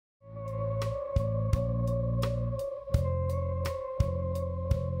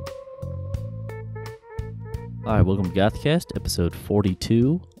All right, welcome to GothCast, episode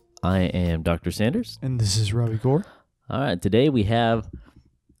 42. I am Dr. Sanders. And this is Robbie Gore. All right, today we have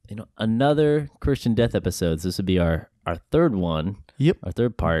another Christian death episode. So this would be our third one. Yep. Our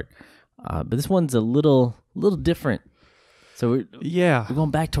third part. But this one's a little different. So we're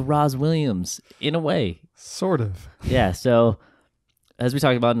going back to Rozz Williams in a way. Sort of. Yeah, so as we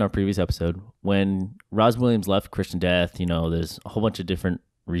talked about in our previous episode, when Rozz Williams left Christian death, there's a whole bunch of different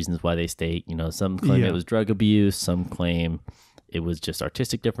reasons why they stayed. Some claim it was drug abuse, some claim it was just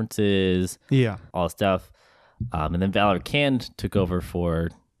artistic differences, all stuff. And then Valor Cand took over for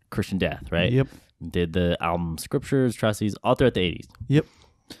Christian death, right? Yep. Did the album Scriptures, Atrocities, all throughout the 80s. Yep.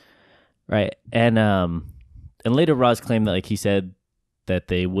 Right. And later Rozz claimed that he said that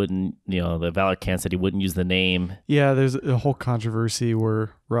they wouldn't, the Valor Cand said he wouldn't use the name. Yeah, there's a whole controversy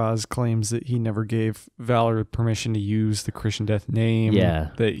where Rozz claims that he never gave Valor permission to use the Christian death name.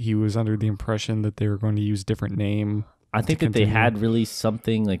 Yeah. That he was under the impression that they were going to use a different name. I think that they had released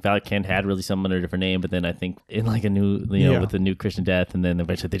something, Valor Cand had released something under a different name, but then I think in a new, with the new Christian death, and then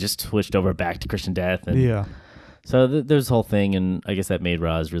eventually they just switched over back to Christian death. And so there's a whole thing, and I guess that made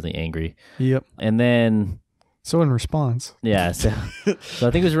Rozz really angry. Yep. And then... So in response... Yeah, so I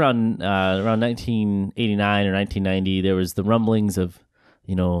think it was around 1989 or 1990, there was the rumblings of,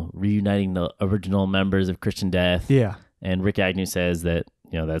 reuniting the original members of Christian death. Yeah. And Rick Agnew says that,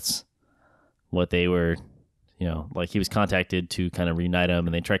 that's what they were... he was contacted to kind of reunite them,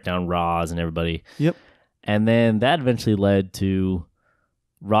 and they tracked down Rozz and everybody. Yep. And then that eventually led to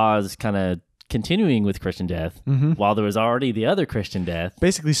Rozz kind of continuing with Christian death while there was already the other Christian death.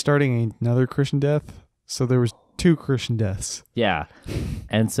 Basically starting another Christian death. So there was two Christian deaths. Yeah.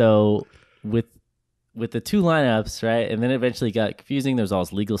 And so with the two lineups, right, and then it eventually got confusing. There was all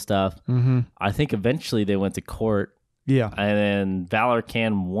this legal stuff. I think eventually they went to court. Yeah. And then Valor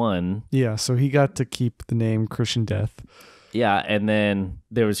Cand won. Yeah, so he got to keep the name Christian Death. Yeah, and then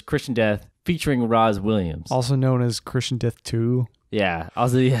there was Christian Death featuring Rozz Williams. Also known as Christian Death 2. Yeah,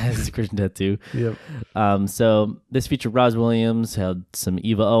 also, it's Christian Death 2. Yep. So this featured Rozz Williams, had some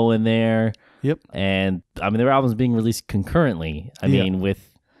Eva O in there. Yep. And, their albums being released concurrently, with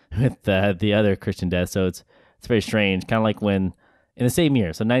the other Christian Death. So it's very strange, kind of like when, in the same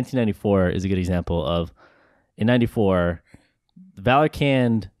year, so 1994 is a good example of, in 94, Valor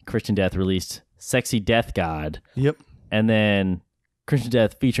Cand Christian Death released Sexy Death God. Yep. And then Christian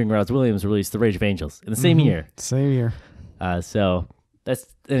Death featuring Rozz Williams released The Rage of Angels in the same year. Same year. So that's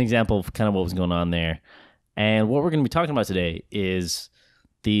an example of kind of what was going on there. And what we're going to be talking about today is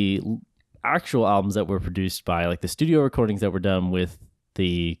the actual albums that were produced by, the studio recordings that were done with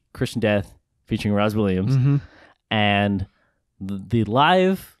the Christian Death featuring Rozz Williams, and the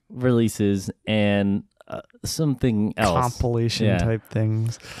live releases and something else. Compilation type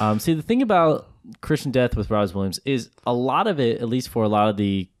things. See, the thing about Christian Death with Rozz Williams is a lot of it, at least for a lot of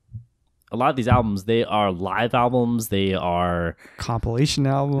these albums, they are live albums. They are compilation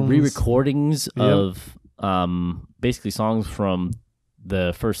albums, re-recordings of basically songs from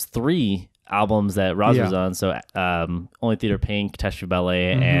the first three albums that Rozz was on. So Only Theater of Pain, Catastrophe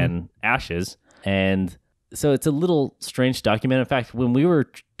Ballet, and Ashes. And so it's a little strange to document. In fact, when we were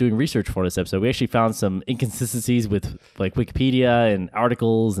doing research for this episode, we actually found some inconsistencies with Wikipedia and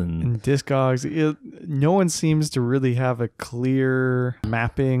articles and Discogs. No one seems to really have a clear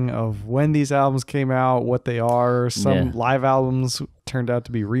mapping of when these albums came out, what they are. Some live albums turned out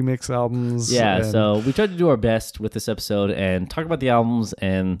to be remix albums. Yeah, so we tried to do our best with this episode and talk about the albums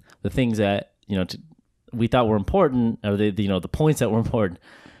and the things that we thought were important, or the points that were important,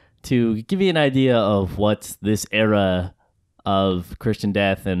 to give you an idea of what this era of Christian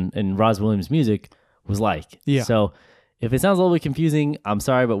death and Rozz Williams music was like. Yeah. So if it sounds a little bit confusing, I'm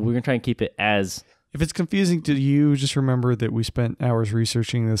sorry, but we're going to try and keep it as... If it's confusing to you, just remember that we spent hours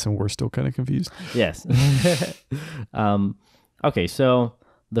researching this and we're still kind of confused. Yes. Okay, so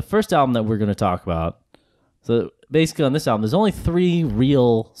the first album that we're going to talk about, so basically on this album, there's only 3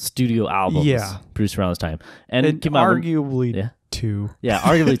 real studio albums produced around this time. And arguably... Two. Yeah,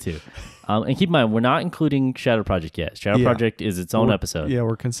 arguably 2. And keep in mind, we're not including Shadow Project yet. Shadow Project is its own episode. Yeah,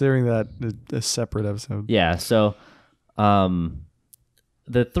 we're considering that a separate episode. Yeah, so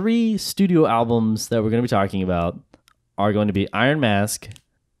the 3 studio albums that we're going to be talking about are going to be Iron Mask,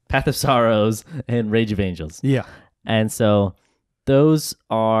 Path of Sorrows, and Rage of Angels. Yeah. And so those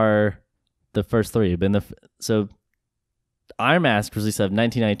are the first 3. So Iron Mask was released in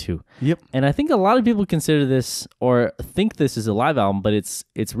 1992. Yep. And I think a lot of people consider this or think this is a live album, but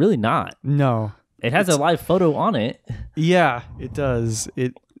it's really not. No. It has a live photo on it. Yeah, it does.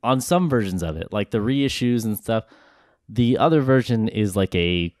 On some versions of it, like the reissues and stuff. The other version is like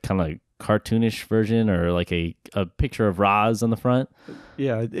a kind of cartoonish version, or like a picture of Rozz on the front.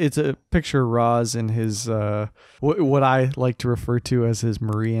 Yeah, it's a picture of Rozz in his what I like to refer to as his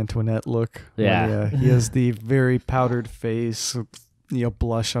Marie Antoinette look. Yeah, he has the very powdered face,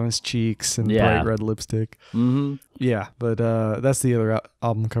 blush on his cheeks and bright red lipstick. Mm-hmm. Yeah, but that's the other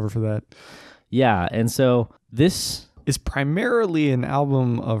album cover for that. Yeah, and so this is primarily an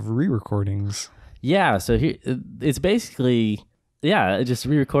album of re-recordings. Yeah, so here it's basically just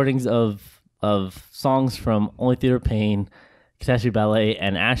re-recordings of songs from Only Theater of Pain, Catastrophe Ballet,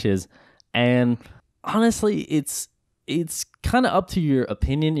 and Ashes. And honestly, it's kind of up to your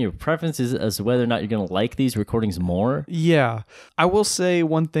opinion, your preferences as to whether or not you're going to like these recordings more. Yeah. I will say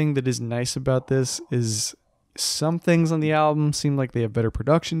one thing that is nice about this is some things on the album seem like they have better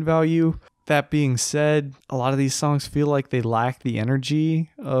production value. That being said, a lot of these songs feel like they lack the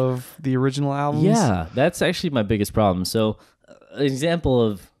energy of the original albums. Yeah, that's actually my biggest problem. So, an example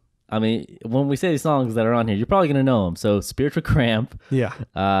of, when we say these songs that are on here, you're probably going to know them. So, Spiritual Cramp. Yeah.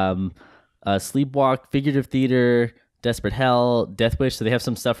 Sleepwalk, Figurative Theater, Desperate Hell, Death Wish. So, they have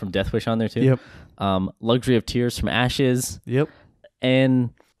some stuff from Death Wish on there too. Yep. Luxury of Tears from Ashes. Yep.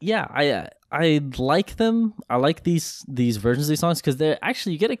 And yeah, I like them. I like these versions of these songs because they're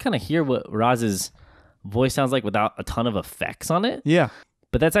actually, you get to kind of hear what Rozz's voice sounds like without a ton of effects on it. Yeah.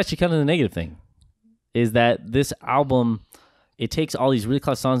 But that's actually kind of the negative thing, is that this album, it takes all these really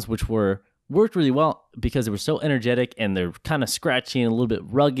classic songs which worked really well because they were so energetic and they're kind of scratchy and a little bit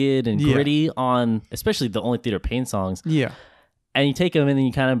rugged and gritty on, especially the Only Theater of Pain songs. Yeah. And you take them and then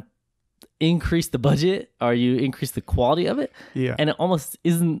you kind of increase the budget or you increase the quality of it. Yeah. And it almost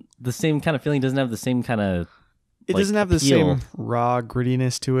isn't the same kind of feeling, doesn't have the same kind of It doesn't have the same raw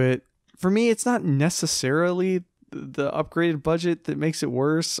grittiness to it. For me, it's not necessarily the upgraded budget that makes it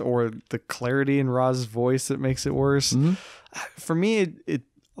worse or the clarity in Rozz's voice that makes it worse. Mm-hmm. For me, it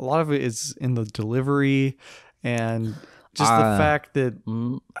a lot of it is in the delivery and just the fact that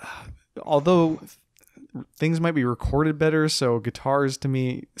although things might be recorded better, so guitars to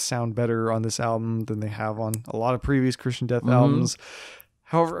me sound better on this album than they have on a lot of previous Christian Death albums.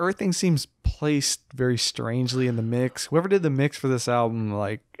 However, everything seems placed very strangely in the mix. Whoever did the mix for this album,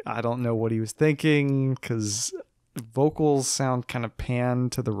 I don't know what he was thinking, because vocals sound kind of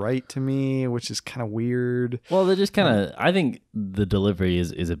panned to the right to me, which is kind of weird. Well, they're just kind of, I think the delivery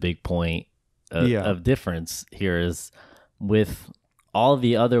is a big point of difference here, is with all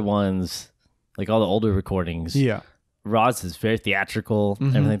the other ones, like all the older recordings. Yeah. Rozz is very theatrical,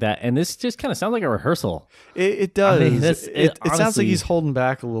 everything like that. And this just kind of sounds like a rehearsal. It does. It sounds like he's holding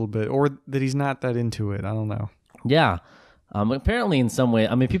back a little bit, or that he's not that into it. I don't know. Yeah. Apparently in some way,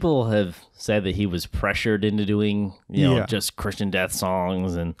 people have said that he was pressured into doing, just Christian Death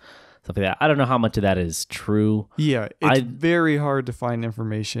songs and stuff like that. I don't know how much of that is true. Yeah, it's very hard to find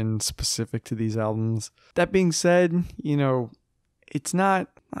information specific to these albums. That being said, it's not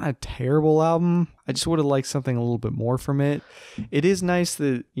a terrible album. I just would have liked something a little bit more from it. It is nice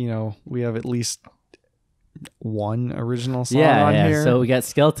that, we have at least one original song on here. So we got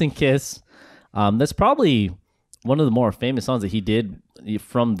Skeleton Kiss. That's probably one of the more famous songs that he did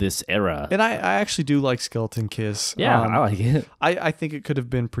from this era. And I actually do like Skeleton Kiss. Yeah, I like it. I think it could have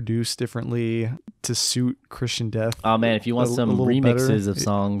been produced differently to suit Christian Death. Oh man, if you want some remixes of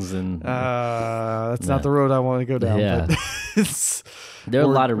songs, and that's not the road I want to go down. Yeah. But there are a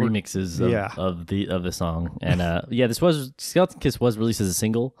lot of remixes of the song. And Skeleton Kiss was released as a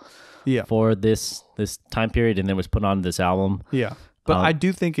single for this time period, and then was put on this album. Yeah. But I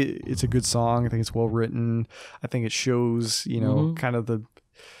do think it's a good song. I think it's well written. I think it shows, kind of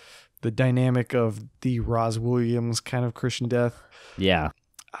the dynamic of the Rozz Williams kind of Christian Death. Yeah.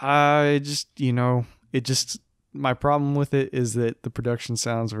 My problem with it is that the production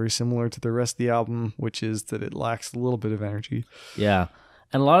sounds very similar to the rest of the album, which is that it lacks a little bit of energy. Yeah.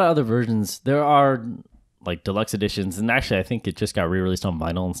 And a lot of other versions, there are like deluxe editions, and actually I think it just got re-released on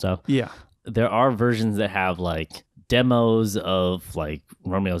vinyl and stuff. Yeah. There are versions that have like demos of like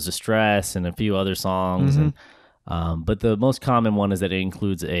Romeo's Distress and a few other songs, and but the most common one is that it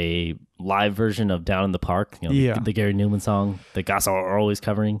includes a live version of Down in the Park, the Gary Newman song that Goth are always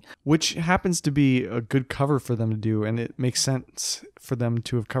covering, which happens to be a good cover for them to do, and it makes sense for them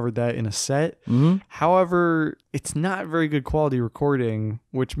to have covered that in a set. However, it's not very good quality recording,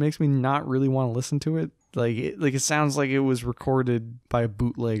 which makes me not really want to listen to it. It sounds like it was recorded by a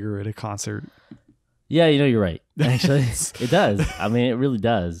bootlegger at a concert. Yeah, you're right. Actually, it does. It really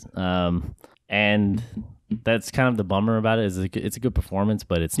does. And that's kind of the bummer about it, is it's a good performance,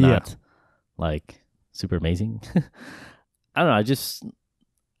 but it's not like super amazing. I don't know.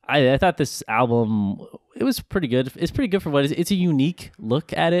 I thought this album, it was pretty good. It's pretty good for what it is. It's a unique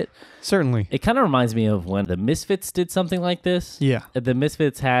look at it. Certainly. It kind of reminds me of when the Misfits did something like this. Yeah. The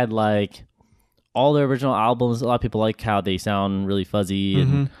Misfits had like all their original albums. A lot of people like how they sound really fuzzy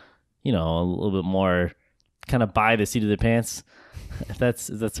and, you know, a little bit more kind of by the seat of their pants. If that's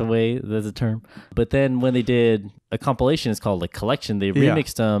a term. But then when they did a compilation, it's called like Collection, they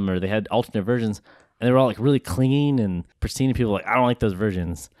remixed them or they had alternate versions and they were all like really clean and pristine and people were like, I don't like those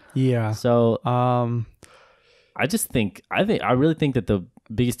versions. Yeah. So I really think that the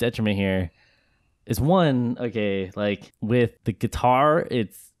biggest detriment here is one, okay, like with the guitar,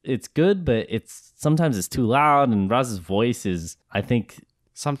 it's good, but sometimes it's too loud and Rozz's voice is, I think,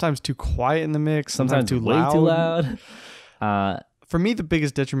 sometimes too quiet in the mix, sometimes too way loud. Too loud. For me, the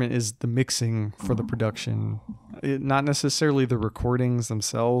biggest detriment is the mixing for the production. Not necessarily the recordings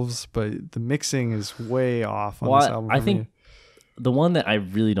themselves, but the mixing is way off on this album. I think the one that I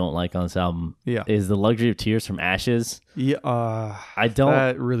really don't like on this album is The Luxury of Tears from Ashes. Yeah,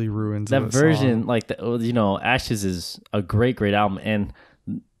 that really ruins that version. Song. Like, you know, Ashes is a great album, and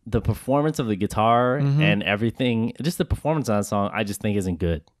the performance of the guitar and everything, just the performance on that song, I just think isn't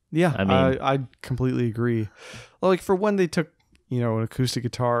good. Yeah, I mean, I completely agree. Well, like for when they took, you know, an acoustic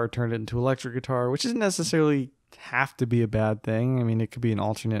guitar, turned it into electric guitar, which doesn't necessarily have to be a bad thing. I mean, it could be an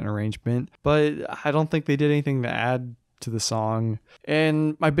alternate arrangement, but I don't think they did anything to add to the song.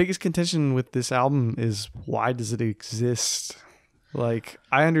 And my biggest contention with this album is, why does it exist? Like,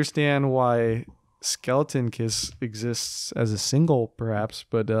 I understand why Skeleton Kiss exists as a single, perhaps,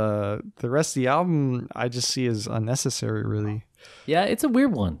 but the rest of the album I just see as unnecessary, really. Yeah, it's a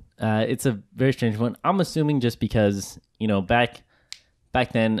weird one. It's a very strange one. I'm assuming just because, you know, back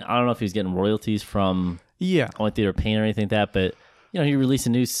then, I don't know if he was getting royalties from Only Theater of Pain or anything like that, but, you know, he released a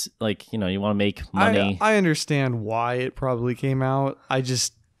new, like, you know, you want to make money. I understand why it probably came out.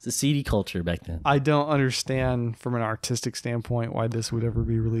 It's a CD culture back then. I don't understand from an artistic standpoint why this would ever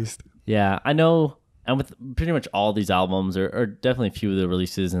be released. Yeah, I know. And with pretty much all these albums, or definitely a few of the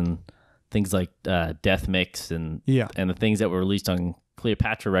releases and things like Death Mix and the things that were released on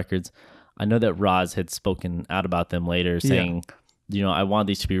Cleopatra Records, I know that Rozz had spoken out about them later, saying, you know, I want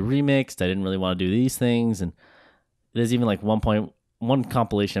these to be remixed. I didn't really want to do these things. And there's even like one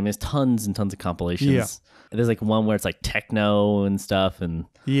compilation. I mean, there's tons and tons of compilations. Yeah. There's like one where it's like techno and stuff. And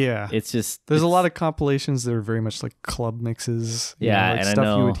it's just... There's a lot of compilations that are very much like club mixes. Yeah, like and stuff I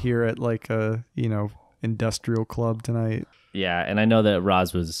know... you would hear at like a, you know, industrial club tonight. Yeah, and I know that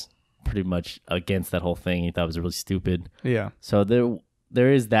Rozz was pretty much against that whole thing. He thought it was really stupid. Yeah. So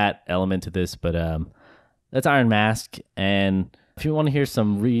there is that element to this, but that's Iron Mask. And if you want to hear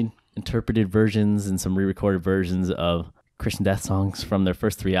some reinterpreted versions and some re-recorded versions of Christian death songs from their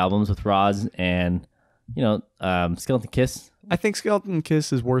first 3 albums with Rozz and, you know, Skeleton Kiss. I think Skeleton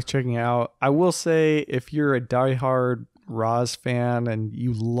Kiss is worth checking out. I will say, if you're a diehard Rozz fan and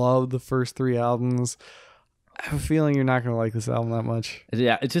you love the first 3 albums, I have a feeling you're not going to like this album that much.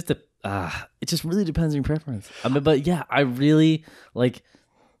 Yeah, it just really depends on your preference. I mean, but yeah, I really like,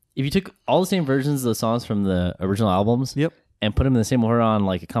 if you took all the same versions of the songs from the original albums and put them in the same order on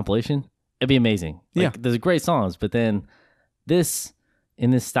like a compilation, it'd be amazing. Like, there's great songs, but then this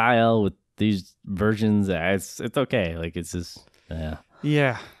in this style with these versions, it's okay. Like, it's just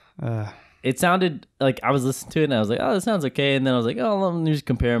it sounded like I was listening to it and I was like, oh, this sounds okay. And then I was like, oh, let me just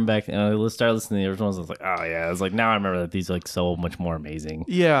compare them back. And I started listening to the original ones. I was like, oh yeah. I was like, now I remember that these are like so much more amazing.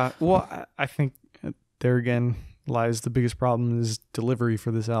 Yeah. Well, I think there again lies the biggest problem is delivery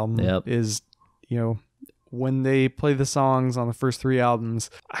for this album. Is, you know, when they play the songs on the first 3 albums,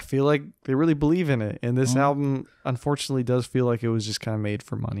 I feel like they really believe in it. And this album, unfortunately, does feel like it was just kind of made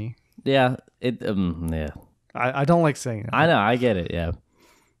for money. Yeah. I don't like saying it. I know. I get it. Yeah.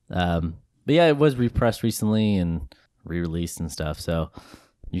 But yeah, it was repressed recently and re-released and stuff. So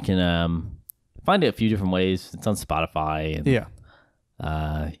you can find it a few different ways. It's on Spotify.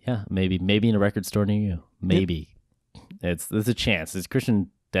 And, maybe in a record store near you. Maybe. There's a chance. It's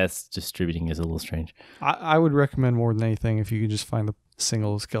Christian Death's distributing is a little strange. I would recommend more than anything if you could just find the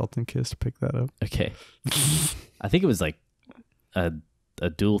single Skeleton Kiss to pick that up. Okay. I think it was like a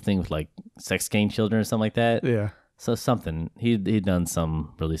dual thing with like Sex Gang Children or something like that. Yeah. So something. He'd done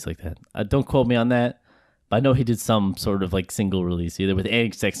some release like that. Don't quote me on that, but I know he did some sort of like single release either with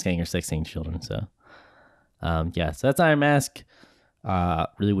any Sex Gang or Sex Gang Children. So so that's Iron Mask.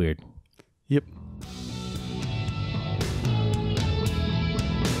 Really weird. Yep.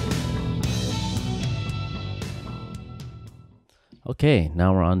 Okay,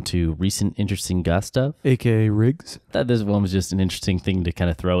 now we're on to recent interesting goth stuff. AKA Riggs. That this one was just an interesting thing to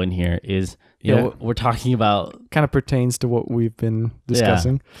kind of throw in here is, you know, we're talking about... Kind of pertains to what we've been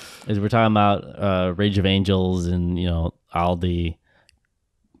discussing. Yeah, is we're talking about Rage of Angels and, you know, all the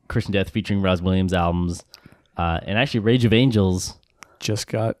Christian Death featuring Rozz Williams albums. And actually, Rage of Angels... just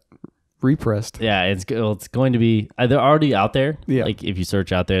got repressed. Yeah, it's going to be... they're already out there. Yeah. Like, if you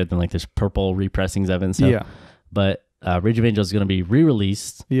search out there, then like there's purple repressings of it and stuff. Yeah. But Rage of Angels is going to be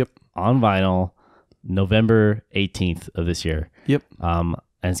re-released on vinyl November 18th of this year. Yep. And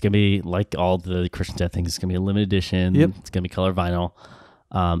it's going to be like all the Christian Death things. It's going to be a limited edition. Yep. It's going to be color vinyl.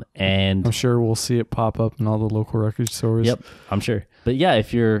 And I'm sure we'll see it pop up in all the local record stores. Yep, I'm sure. But yeah,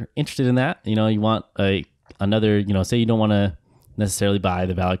 if you're interested in that, you know, you want another, you know, say you don't want to necessarily buy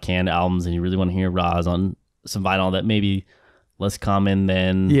the Valid Canned albums and you really want to hear Rozz on some vinyl that maybe less common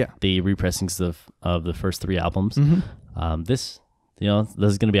than the repressings of the first 3 albums. This, you know,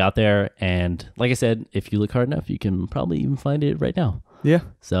 this is going to be out there. And like I said, if you look hard enough, you can probably even find it right now. Yeah.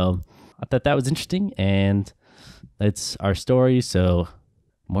 So I thought that was interesting. And that's our story. So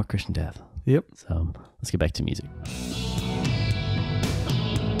more Christian Death. Yep. So let's get back to music.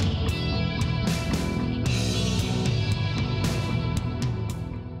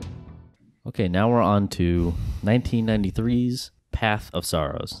 Okay, now we're on to 1993's Path of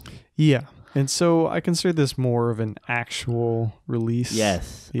Sorrows. Yeah. And so I consider this more of an actual release.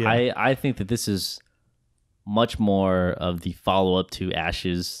 Yes. Yeah. I think that this is much more of the follow-up to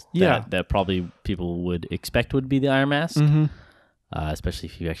Ashes that probably people would expect would be the Iron Mask, especially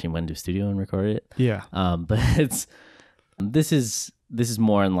if you actually went to a studio and recorded it. Yeah. But this is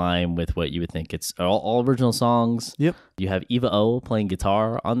more in line with what you would think. It's all original songs. Yep. You have Eva O playing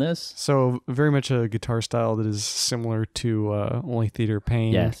guitar on this. So very much a guitar style that is similar to Only Theater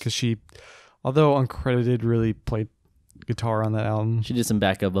Pain. Yes. Because she, although uncredited, really played guitar on that album. She did some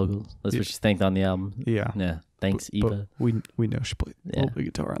backup vocals. That's what she's thanked on the album. Yeah. Yeah. Thanks, Eva. But we know she played a little bit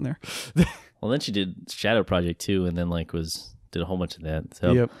of guitar on there. Well, then she did Shadow Project too, and then did a whole bunch of that.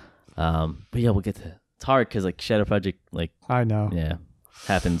 So, yep. But yeah, we'll get to. It's hard because like Shadow Project, like I know,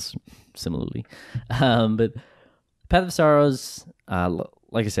 happens similarly. But Path of Sorrows,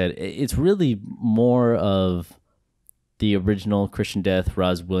 like I said, it's really more of the original Christian Death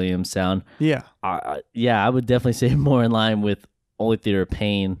Rozz Williams sound. Yeah, I would definitely say more in line with Only Theater of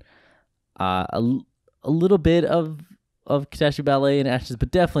Pain. A little bit of Catastrophe Ballet and Ashes, but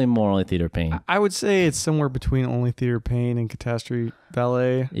definitely more Only Theater of Pain. I would say it's somewhere between Only Theater of Pain and Catastrophe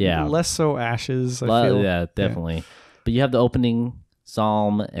Ballet. Yeah. Less so Ashes, I feel. Yeah, definitely. Yeah. But you have the opening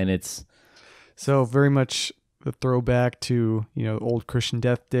psalm, and it's... So very much a throwback to, you know, old Christian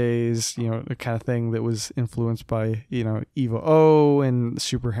Death days, you know, the kind of thing that was influenced by, you know, Eva O and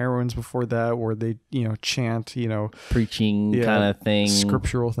superheroines before that, where they, you know, chant, you know... preaching kind of thing.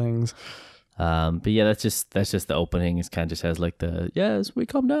 Scriptural things. But yeah, that's just the opening. It kind of just has like the yes, we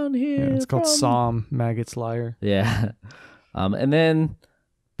come down here. Yeah, it's called Psalm Maggot's Liar. Yeah, and then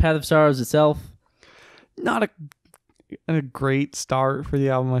Path of Sorrows itself, not a great start for the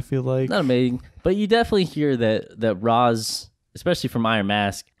album. I feel like not amazing, but you definitely hear that Rozz, especially from Iron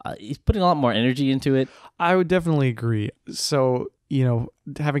Mask, he's putting a lot more energy into it. I would definitely agree. So you know,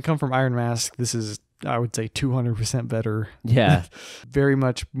 having come from Iron Mask, this is, I would say, 200% better. Yeah, very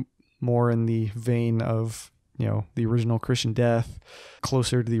much more in the vein of, you know, the original Christian Death,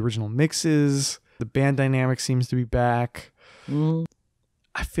 closer to the original mixes. The band dynamic seems to be back.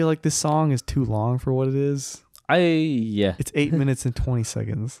 I feel like this song is too long for what it is. It's 8 minutes and 20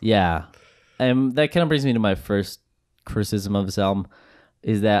 seconds. Yeah. That kind of brings me to my first criticism of this album,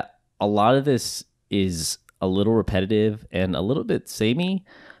 is that a lot of this is a little repetitive and a little bit samey.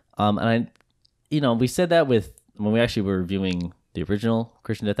 And we said that when we actually were reviewing the original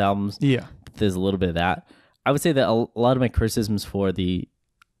Christian Death albums. Yeah. There's a little bit of that. I would say that a lot of my criticisms for the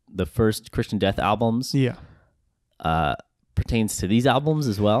first Christian Death albums pertains to these albums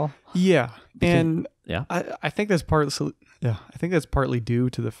as well. Yeah. Because, I think that's partly due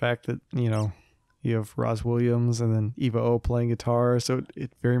to the fact that, you know, you have Rozz Williams and then Eva O playing guitar, so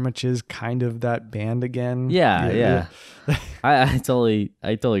it very much is kind of that band again. Yeah. I totally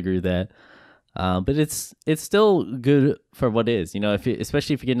agree with that. But it's still good for what it is, you know.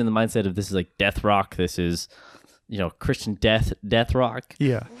 Especially if you get in the mindset of this is like death rock, this is, you know, Christian death rock.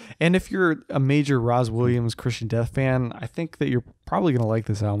 Yeah, and if you're a major Rozz Williams Christian Death fan, I think that you're probably gonna like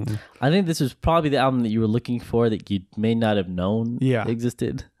this album. I think this was probably the album that you were looking for that you may not have known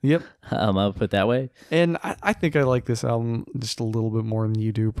existed. Yep. I'll put it that way. And I think I like this album just a little bit more than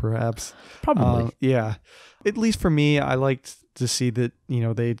you do, perhaps. Probably. Yeah. At least for me, I liked to see that, you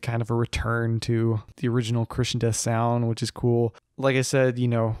know, they had kind of a return to the original Christian Death sound, which is cool. like I said,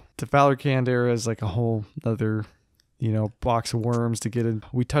 the Valorcand era is like a whole other, box of worms to get in.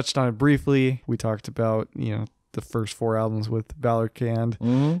 We touched on it briefly. We talked about, the first 4 albums with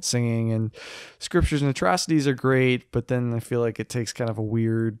Valorcand singing, and Scriptures and Atrocities are great, but then I feel like it takes kind of a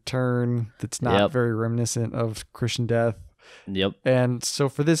weird turn that's not very reminiscent of Christian death. Yep. And so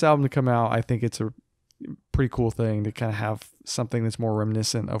for this album to come out, I think it's a pretty cool thing to kind of have something that's more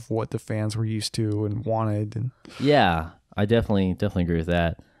reminiscent of what the fans were used to and wanted. And yeah, I definitely agree with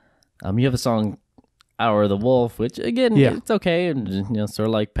that. You have a song, Hour of the Wolf, which again, it's okay, and sort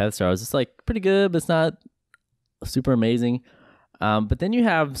of like Path of Stars. It's like pretty good, but it's not super amazing. But then you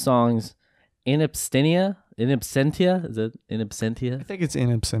have songs In Absentia. Is it In Absentia? I think it's In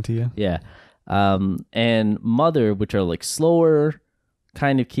Absentia. Yeah. And Mother, which are like slower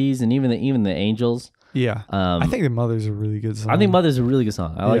kind of keys, and even the Angels. Yeah. I think the Mother's a really good song. I think Mother's a really good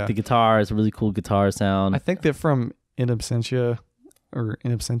song. I like the guitar. It's a really cool guitar sound. I think that from In Absentia, or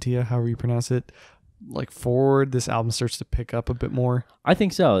In Absentia, however you pronounce it, like forward, this album starts to pick up a bit more. I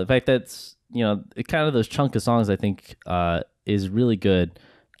think so. In fact, that's, it kind of those chunk of songs I think is really good.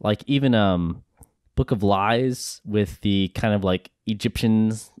 Like even Book of Lies with the kind of like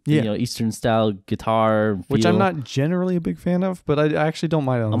Egyptian, Eastern style guitar feel. Which I'm not generally a big fan of, but I actually don't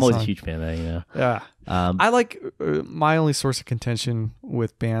mind it on I'm the always song. a huge fan of that, Yeah. I like, my only source of contention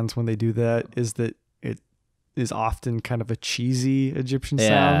with bands when they do that is that it is often kind of a cheesy Egyptian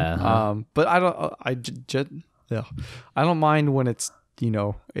sound. But I don't mind when it's,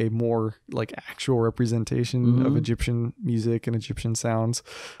 a more like actual representation of Egyptian music and Egyptian sounds.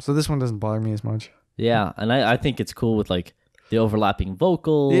 So this one doesn't bother me as much. Yeah, and I think it's cool with like the overlapping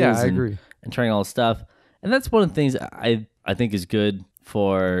vocals. Yeah, I agree. And trying all this stuff. And that's one of the things I think is good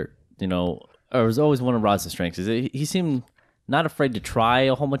for, or was always one of Rozz's strengths, is that he seemed not afraid to try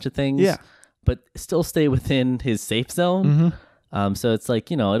a whole bunch of things. Yeah. But still stay within his safe zone. So it's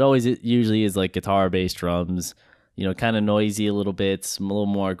like, it usually is like guitar, bass, drums, kind of noisy a little bit, a little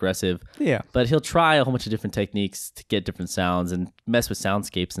more aggressive. Yeah. But he'll try a whole bunch of different techniques to get different sounds and mess with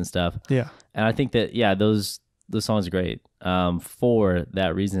soundscapes and stuff. Yeah. And I think that, those songs are great for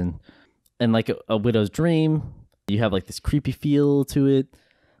that reason. And like a Widow's Dream, you have like this creepy feel to it.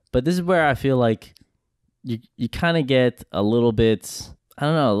 But this is where I feel like you kind of get a little bit, I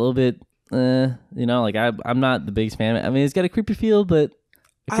don't know, a little bit, like I'm not the biggest fan. I mean, it's got a creepy feel, but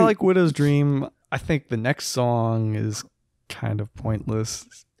I like Widow's Dream. I think the next song is kind of pointless.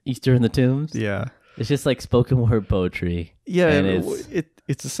 Easter in the Tombs. Yeah, it's just like spoken word poetry. Yeah, and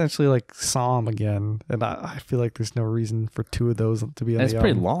it's essentially like Psalm again, and I feel like there's no reason for 2 of those to be on the album. It's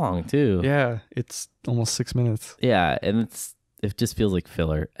pretty long too. Yeah, it's almost 6 minutes. Yeah, and it just feels like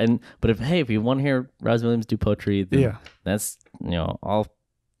filler. But if you want to hear Rozz Williams do poetry, then that's all.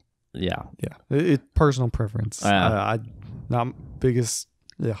 Yeah. It's personal preference. Not biggest.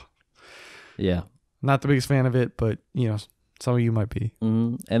 Yeah. Not the biggest fan of it, but some of you might be.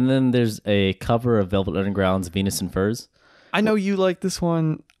 And then there's a cover of Velvet Underground's Venus and Furs. I know you like this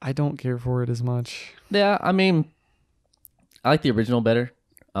one. I don't care for it as much. Yeah, I mean, I like the original better.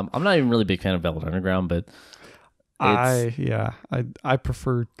 I'm not even really a big fan of Velvet Underground, but I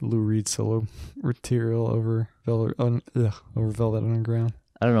prefer Lou Reed solo material over Velvet Underground.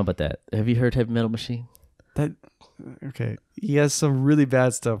 I don't know about that. Have you heard Heavy Metal Machine? Okay. He has some really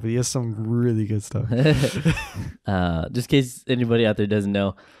bad stuff, but he has some really good stuff. Just in case anybody out there doesn't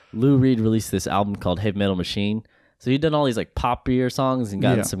know, Lou Reed released this album called Heavy Metal Machine. So he'd done all these like poppier songs and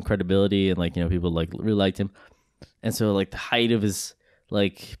gotten some credibility, and like people like really liked him. And so like the height of his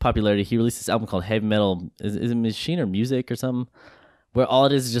like popularity, he released this album called Heavy Metal. Is it Machine or Music or something? Where all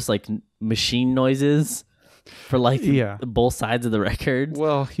it is just like machine noises for like both sides of the record.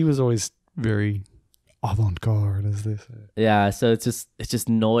 Well, he was always very avant-garde, as they say. Yeah, so it's just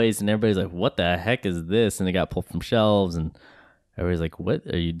noise, and everybody's like, "What the heck is this?" And it got pulled from shelves, and everybody's like, "What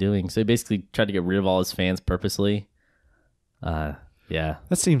are you doing?" So he basically tried to get rid of all his fans purposely. Yeah.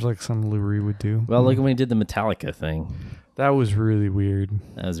 That seems like something Lou Reed would do. Well, look when he did the Metallica thing. That was really weird.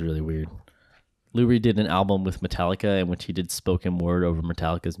 That was really weird. Lou Reed did an album with Metallica in which he did spoken word over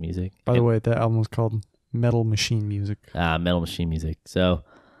Metallica's music. By the way, that album was called Metal Machine Music. Metal Machine Music. So,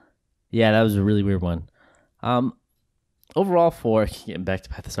 yeah, that was a really weird one. Overall, for getting back to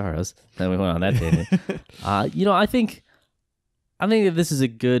Path of Sorrows, then we went on that tangent. I think that this is a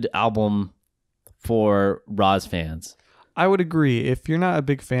good album for Rozz fans. I would agree. If you're not a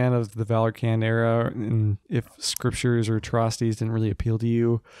big fan of the Valorcand era, and if Scriptures or Atrocities didn't really appeal to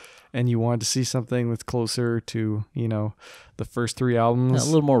you, and you wanted to see something that's closer to, the first 3 albums, a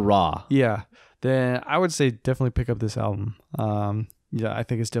little more raw. Yeah, then I would say definitely pick up this album. yeah, I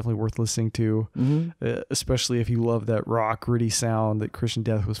think it's definitely worth listening to, especially if you love that raw, gritty sound that Christian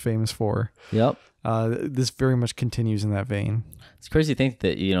Death was famous for. Yep. This very much continues in that vein. It's crazy to think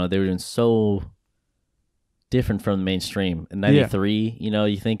that, they were doing so different from the mainstream. In 93,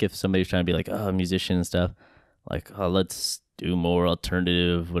 you think if somebody's trying to be like, a musician and stuff, like, let's do more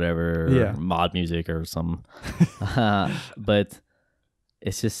alternative, whatever, or mod music or something. But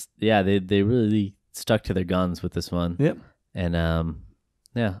it's just, they really stuck to their guns with this one. Yep. And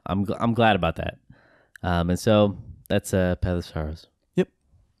I'm glad about that. And so that's Path of Sorrows. Yep.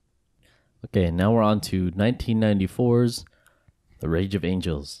 Okay, now we're on to 1994's The Rage of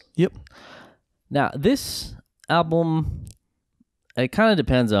Angels. Yep. Now this album, it kind of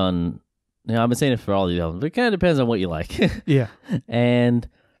depends on. I've been saying it for all these albums, but it kind of depends on what you like. Yeah. And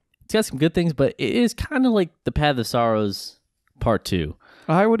it's got some good things, but it is kind of like the Path of Sorrows Part 2.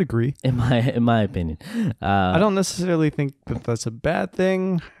 I would agree. In my opinion. I don't necessarily think that that's a bad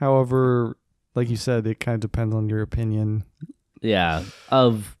thing. However, like you said, it kind of depends on your opinion. Yeah.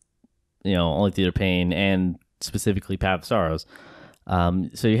 Of, Only Theater Pain and specifically Path of Sorrows.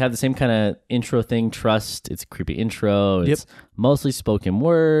 So you have the same kind of intro thing, Trust. It's a creepy intro. It's mostly spoken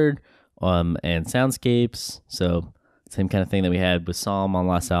word and soundscapes. So same kind of thing that we had with Psalm on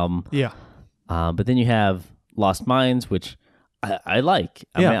last album. Yeah. But then you have Lost Minds, which I like.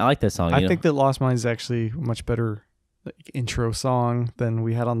 I mean, I like that song. I think that Lost Minds is actually a much better intro song than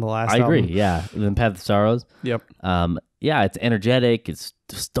we had on the last album. I agree, yeah. Than Path of Sorrows. Yep. It's energetic. It's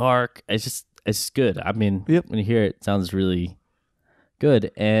just dark. It's just good. I mean, when you hear it, it sounds really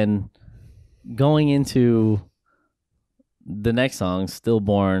good. And going into the next song,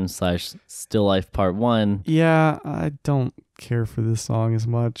 Stillborn / Still Life Part 1. Yeah, I don't care for this song as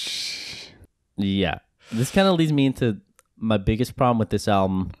much. Yeah. This kind of leads me into my biggest problem with this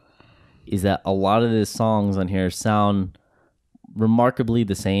album is that a lot of the songs on here sound remarkably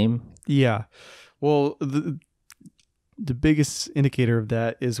the same. Yeah. Well, the biggest indicator of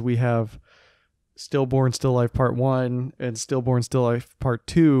that is we have Stillborn, Still Life Part 1 and Stillborn, Still Life Part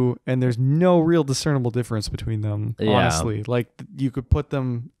 2, and there's no real discernible difference between them, honestly. Like, you could put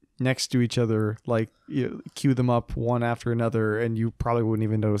them next to each other, like, cue them up one after another, and you probably wouldn't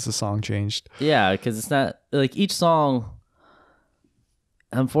even notice the song changed. Yeah, because it's not, like, each song,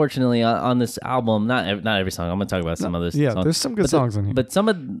 unfortunately, on this album, not every song, I'm going to talk about some of those songs. Yeah, there's some good songs on here. But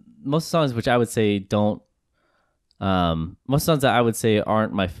most songs which I would say don't, most songs that I would say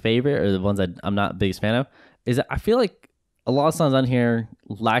aren't my favorite or the ones that I'm not the biggest fan of is that I feel like a lot of songs on here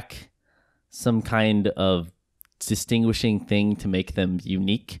lack some kind of distinguishing thing to make them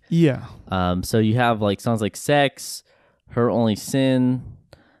unique. Yeah. So you have like songs like Sex, Her Only Sin,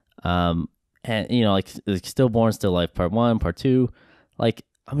 and like Stillborn, Still Life Part 1, Part 2. Like,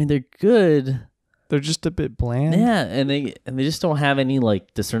 I mean, they're good. They're just a bit bland. Yeah, and they just don't have any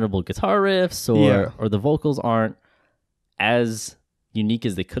like discernible guitar riffs or the vocals aren't as unique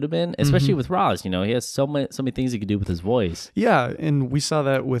as they could have been, especially with Rozz. He has so many things he could do with his voice. Yeah, and we saw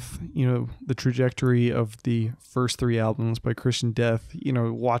that with the trajectory of the first 3 albums by Christian Death.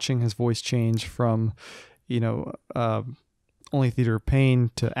 Watching his voice change from Only Theater of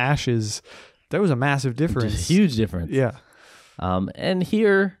Pain to Ashes, that was a massive difference. Just a huge difference. Yeah. And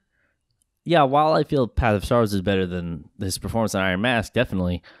here, while I feel Path of Sorrows is better than his performance on Iron Mask,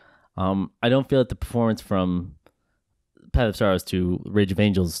 definitely, I don't feel that the performance from Path of Sorrows to Rage of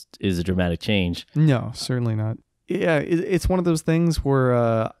Angels is a dramatic change. No, certainly not. Yeah, it's one of those things where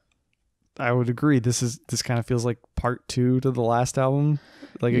I would agree. This kind of feels like part 2 to the last album.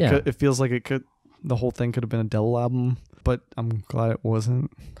 Like it feels like the whole thing could have been a double album, but I'm glad it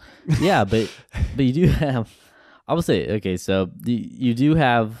wasn't. Yeah, but you do have. I will say, okay, so you do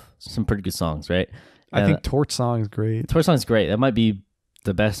have some pretty good songs, right? I think Torch Song is great. Torch Song is great. That might be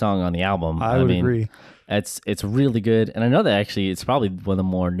the best song on the album. I would agree. It's really good, and I know that actually it's probably one of the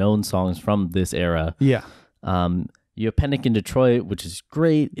more known songs from this era. Yeah. You have Panic in Detroit, which is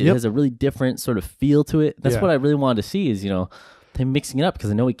great. It has a really different sort of feel to it. That's what I really wanted to see is them mixing it up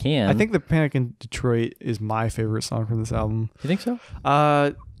because I know we can. I think the Panic in Detroit is my favorite song from this album. You think so?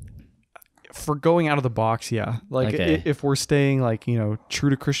 For going out of the box, yeah. Like if we're staying like true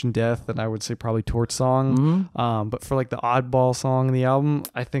to Christian Death, then I would say probably Torch Song. But for like the oddball song in the album,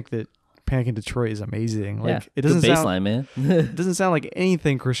 I think that Panic in Detroit is amazing. Like it doesn't good sound, baseline, man. It doesn't sound like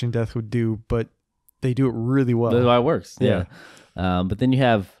anything Christian Death would do, but they do it really well. That's why it works. Yeah. But then you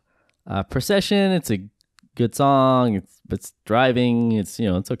have Procession. It's a good song. It's driving. It's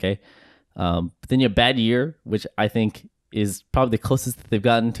it's okay. But then you have Bad Year, which I think is probably the closest that they've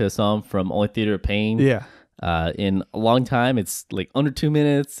gotten to a song from Only Theater of Pain. Yeah. In a long time. It's like under 2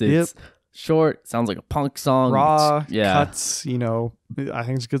 minutes. It's short, sounds like a punk song. Raw, cuts, you know, I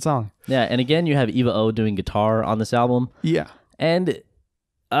think it's a good song. Yeah, and again, you have Eva O doing guitar on this album. Yeah. And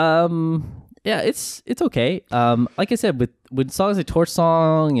yeah, it's okay. Like I said, with songs like Torch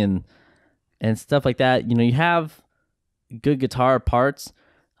Song and stuff like that, you know, you have good guitar parts.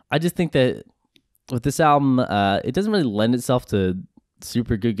 I just think that with this album, it doesn't really lend itself to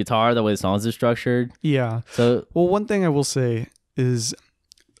super good guitar the way the songs are structured. Yeah. So, well, one thing I will say is,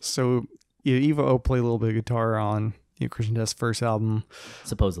 so Eva O played a little bit of guitar on Christian Death's first album.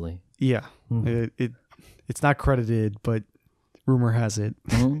 Supposedly. Yeah. It's not credited, but rumor has it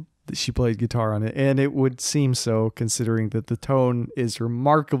that she played guitar on it. And it would seem so, considering that the tone is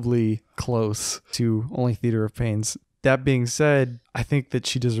remarkably close to Only Theater of Pain's. That being said, I think that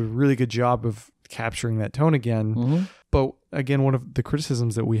she does a really good job of capturing that tone again. But again, one of the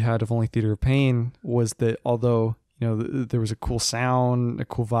criticisms that we had of Only Theater of Pain was that although, you know, there was a cool sound, a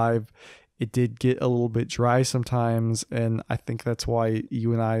cool vibe, it did get a little bit dry sometimes. And I think that's why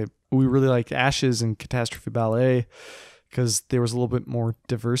you and I, we really liked Ashes and Catastrophe Ballet, because there was a little bit more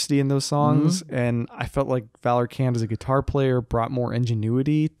diversity in those songs. And I felt like Valor Cand as a guitar player brought more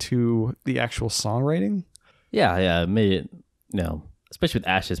ingenuity to the actual songwriting. Yeah, it made it, you know, especially with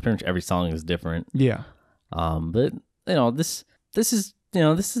Ashes, pretty much every song is different. Yeah. But you know, this is, you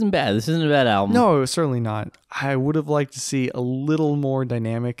know, this isn't bad. This isn't a bad album. No, certainly not. I would have liked to see a little more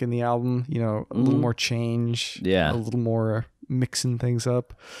dynamic in the album, you know, a little more change. Yeah. A little more mixing things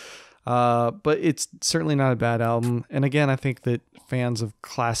up. But it's certainly not a bad album. And again, I think that fans of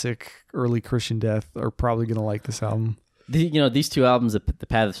classic early Christian Death are probably going to like this album. You know, these two albums, The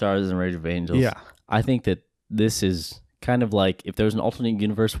Path of Stars and Rage of Angels. Yeah. I think that this is kind of like if there was an alternate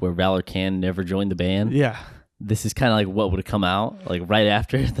universe where Valor Cand never joined the band. Yeah. This is kind of like what would have come out like right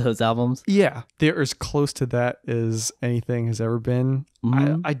after those albums. Yeah. They're as close to that as anything has ever been.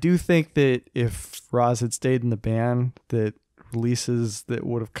 I do think that if Rozz had stayed in the band, that releases that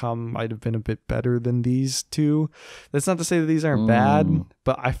would have come might have been a bit better than these two. That's not to say that these aren't bad,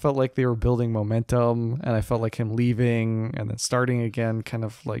 but I felt like they were building momentum, and I felt like him leaving and then starting again kind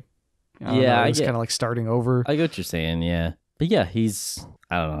of like, it was kind of like starting over. I get what you're saying, yeah. But yeah, he's,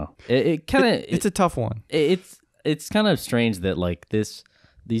 I don't know. It kind of... It's a tough one. It's kind of strange that like these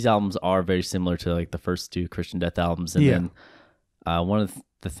albums are very similar to like the first two Christian Death albums. And then one of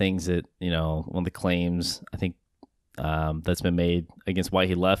the things that, you know, one of the claims, I think, that's been made against why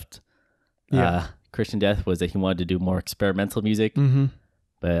he left Christian Death was that he wanted to do more experimental music.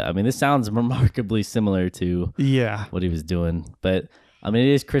 But I mean, this sounds remarkably similar to what he was doing. But I mean,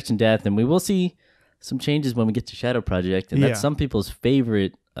 it is Christian Death, and we will see some changes when we get to Shadow Project, and that's some people's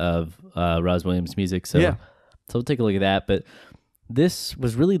favorite of Rozz Williams' music. So we'll take a look at that. But this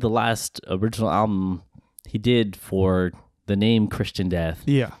was really the last original album he did for the name Christian Death.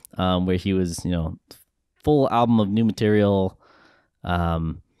 Where he was, you know, full album of new material.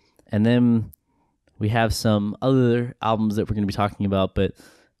 And then we have some other albums that we're going to be talking about. But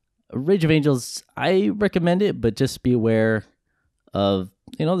Rage of Angels, I recommend it, but just be aware of,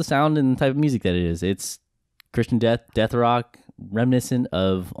 you know, the sound and type of music that it is. It's Christian death rock, reminiscent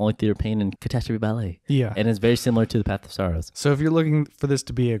of Only Theater of Pain and Catastrophe Ballet. And it's very similar to The Path of Sorrows. So if you're looking for this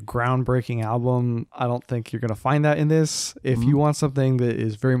to be a groundbreaking album, I don't think you're going to find that in this. If you want something that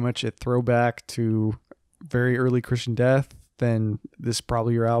is very much a throwback to very early Christian Death, then this is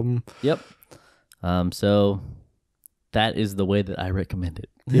probably your album. So that is the way that I recommend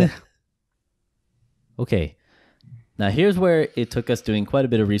it. Okay. Now, here's where it took us doing quite a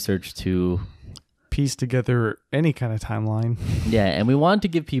bit of research to piece together any kind of timeline. And we wanted to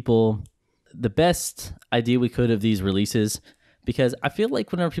give people the best idea we could of these releases, because I feel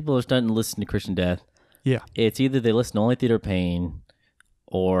like whenever people are starting to listen to Christian Death, it's either they listen to Only Theater of Pain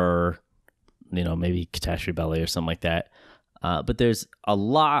or, you know, maybe Catastrophe Ballet or something like that. But there's a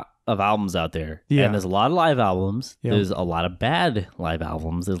lot of albums out there, and there's a lot of live albums. There's a lot of bad live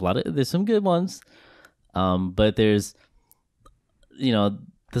albums. There's some good ones. But there's, you know,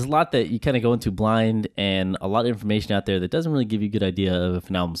 there's a lot that you kind of go into blind, and a lot of information out there that doesn't really give you a good idea of if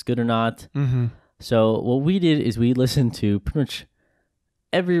an album's good or not. So what we did is we listened to pretty much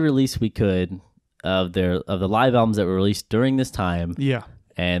every release we could of the live albums that were released during this time.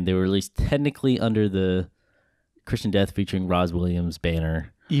 And they were released technically under the Christian Death featuring Rozz Williams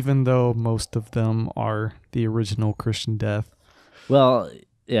banner. Even though most of them are the original Christian Death. Well,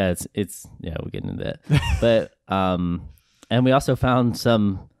 yeah, it's we'll get into that. But and we also found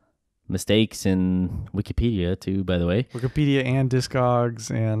some mistakes in Wikipedia too, by the way. Wikipedia and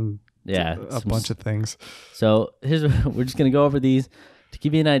Discogs and a bunch of things. So we're just gonna go over these to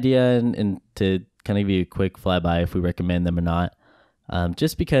give you an idea and to kind of give you a quick flyby if we recommend them or not.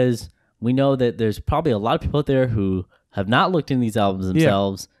 Just because we know that there's probably a lot of people out there who have not looked into these albums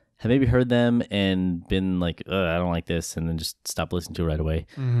themselves, have maybe heard them and been like, I don't like this, and then just stop listening to it right away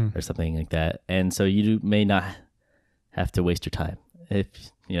or something like that. And so you may not have to waste your time if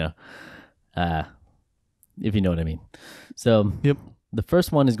you know what I mean. So the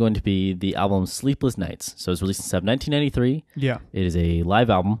first one is going to be the album Sleepless Nights. So it's released in 1993. Yeah. It is a live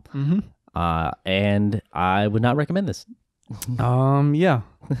album. And I would not recommend this. Yeah.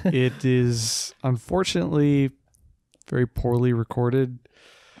 It is unfortunately very poorly recorded.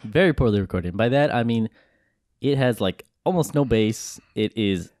 Very poorly recorded. By that I mean it has like almost no bass.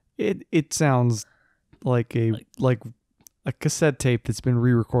 It sounds like a cassette tape that's been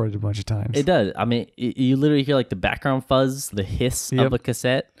re-recorded a bunch of times. It does. I mean, you literally hear like the background fuzz, the hiss of a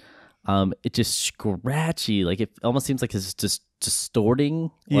cassette. It's just scratchy. Like it almost seems like it's just distorting.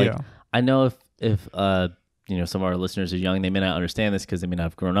 Like, I know if some of our listeners are young, they may not understand this because they may not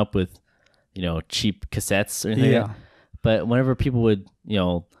have grown up with cheap cassettes or anything like that. But whenever people would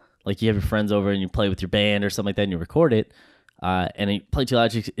like you have your friends over and you play with your band or something like that and you record it, and you play too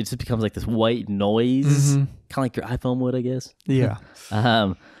loud, it just becomes like this white noise, kind of like your iPhone would, I guess. Yeah.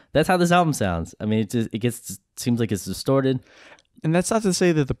 That's how this album sounds. I mean, seems like it's distorted. And that's not to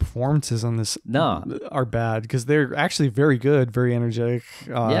say that the performances on this are bad, because they're actually very good, very energetic.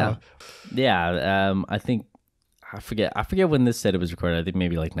 I think I forget when this said it was recorded. I think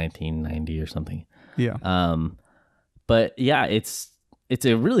maybe like 1990 or something. Yeah. But yeah, it's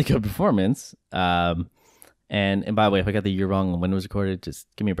a really good performance. And by the way, if I got the year wrong on when it was recorded, just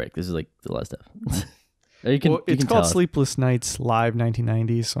give me a break. This is like a lot of stuff. It's called Sleepless Nights Live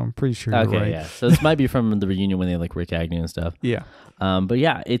 1990, so I'm pretty sure you're right. Yeah. So this might be from the reunion when they had like Rick Agnew and stuff. Yeah. But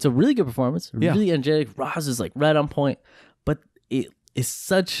yeah, it's a really good performance. Really energetic. Rozz is like right on point, but it is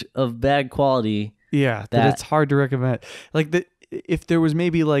such of bad quality. Yeah, that it's hard to recommend. Like if there was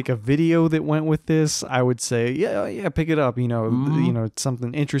maybe like a video that went with this, I would say, pick it up. It's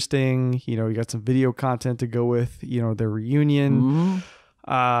something interesting. You got some video content to go with. Their reunion.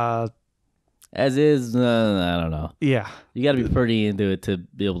 As is, I don't know. Yeah, you got to be pretty into it to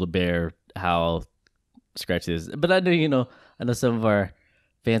be able to bear how scratchy it is. But I know some of our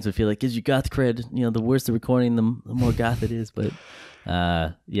fans would feel like, gives you goth cred. The worse the recording, the more goth it is. But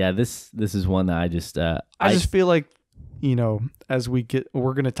this is one that I just feel like as we're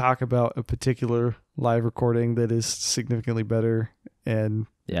going to talk about a particular live recording that is significantly better. And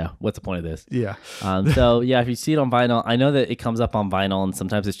what's the point of this? Yeah. If you see it on vinyl, I know that it comes up on vinyl, and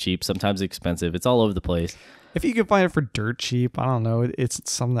sometimes it's cheap, sometimes it's expensive. It's all over the place. If you can find it for dirt cheap, I don't know. It's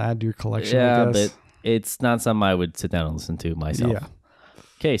something to add to your collection. I guess. But it's not something I would sit down and listen to myself. Yeah.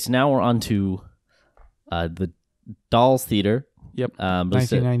 Okay, so now we're on to the Dolls Theater. Yep.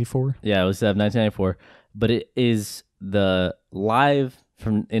 1994. It was 1994, but it is the live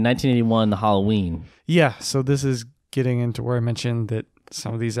in 1981, the Halloween. Yeah. So this is getting into where I mentioned that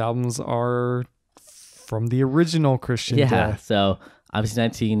some of these albums are from the original Christian Death. So obviously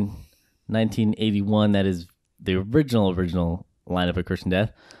 1981, that is the original lineup of Christian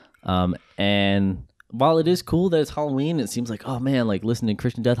Death. And while it is cool that it's Halloween, it seems like, oh man, like listening to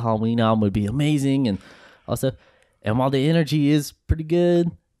Christian Death Halloween album would be amazing and all stuff. And while the energy is pretty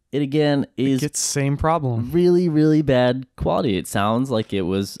good, it gets same problem. Really, really bad quality. It sounds like it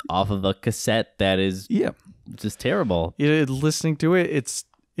was off of a cassette that is just terrible. Listening to it,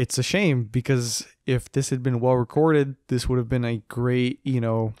 it's a shame, because if this had been well recorded, this would have been a great,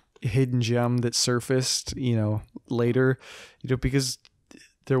 hidden gem that surfaced, later, because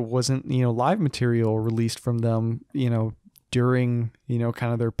there wasn't, live material released from them, during,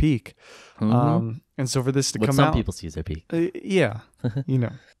 kind of their peak. And so for this to come out, some people see as their peak.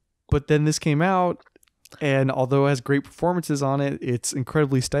 But then this came out, and although it has great performances on it, it's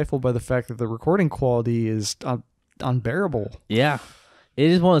incredibly stifled by the fact that the recording quality is unbearable. Yeah.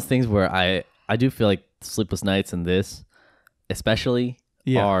 It is one of those things where I do feel like Sleepless Nights and this especially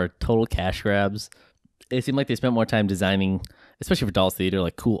are total cash grabs. It seemed like they spent more time designing, especially for Dolls Theater,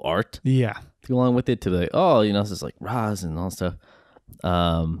 like cool art. Yeah. To go along with it, to be like, it's just like Rozz and all that stuff.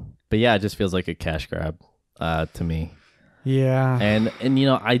 But yeah, it just feels like a cash grab to me. Yeah. And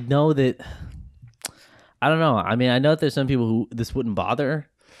I know that, I don't know. I mean, I know that there's some people who this wouldn't bother.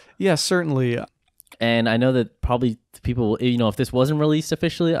 Yeah, certainly. And I know that probably people, if this wasn't released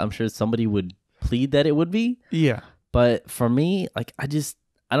officially, I'm sure somebody would plead that it would be. Yeah. But for me, like, I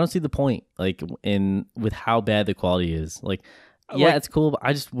don't see the point, like, with how bad the quality is. Like, it's cool, but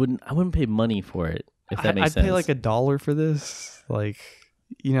I wouldn't pay money for it, if that makes sense. I'd pay like $1 for this. Like,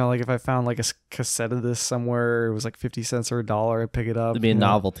 like if I found like a cassette of this somewhere, it was like 50 cents or $1, I'd pick it up. It'd be a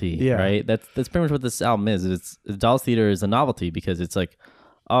novelty, right? That's pretty much what this album is. Dolls Theater is a novelty because it's like,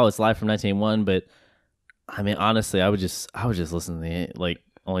 oh, it's live from 1981, but I mean, honestly, I would just listen to the like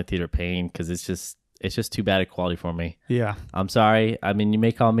Only Theater Pain because it's just too bad a quality for me. Yeah. I'm sorry. I mean, you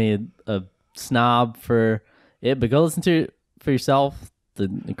may call me a snob for it, but go listen to it for yourself, the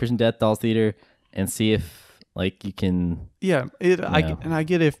Christian Death Dolls Theater, and see if like you can. Yeah, I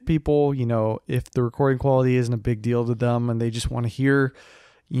get if people, if the recording quality isn't a big deal to them and they just want to hear,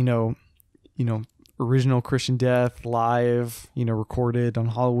 original Christian Death live, recorded on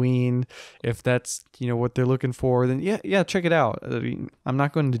Halloween. If that's, what they're looking for, then yeah, check it out. I mean, I'm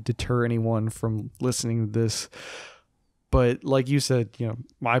not going to deter anyone from listening to this, but like you said,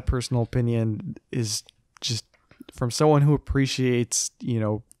 my personal opinion is just from someone who appreciates,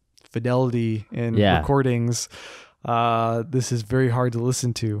 fidelity in recordings. This is very hard to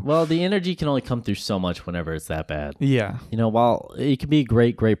listen to. Well, the energy can only come through so much whenever it's that bad. Yeah. While it can be a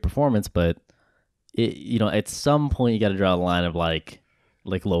great performance, but it, at some point you got to draw a line of like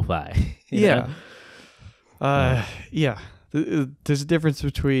lo-fi. Yeah. Yeah. There's a difference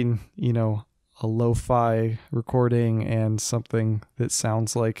between, a lo-fi recording and something that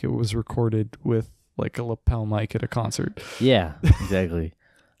sounds like it was recorded with like a lapel mic at a concert. Yeah, exactly.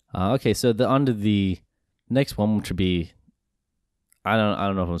 Okay, so on to the next one, which would be, I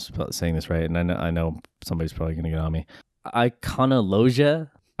don't know if I'm saying this right, and I know somebody's probably gonna get on me. Iconologia.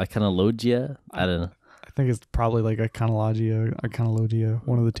 I don't know. I think it's probably like Iconologia,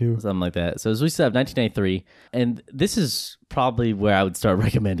 one of the two. Something like that. So as we said, 1993, and this is probably where I would start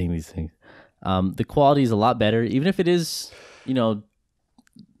recommending these things. The quality is a lot better, even if it is,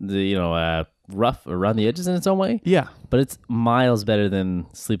 rough around the edges in its own way. Yeah. But it's miles better than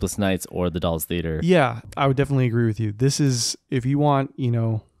Sleepless Nights or The Dolls Theater. Yeah, I would definitely agree with you. This is, if you want,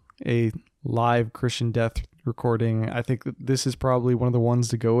 a live Christian Death recording, I think that this is probably one of the ones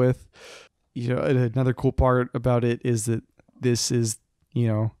to go with. Another cool part about it is that this is,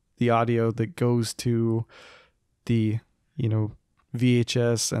 the audio that goes to the,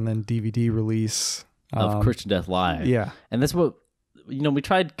 VHS and then DVD release of Christian Death Live. Yeah. And that's what, we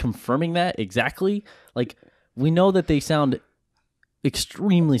tried confirming that exactly. Like, we know that they sound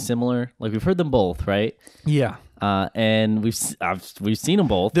extremely similar. Like, we've heard them both, right? Yeah. And we've seen them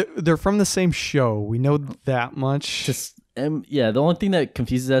both. They're from the same show. We know that much. The only thing that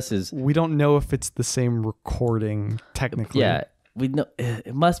confuses us is we don't know if it's the same recording technically. Yeah, we know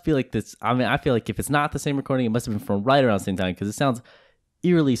it must be like this. I mean, I feel like if it's not the same recording, it must have been from right around the same time because it sounds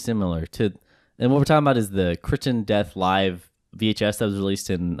eerily similar to. And what we're talking about is the Christian Death Live VHS that was released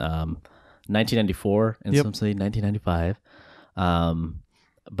in 1994 and some say 1995.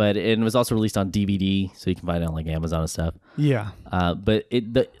 But it was also released on DVD, so you can find it on like Amazon and stuff. Yeah. But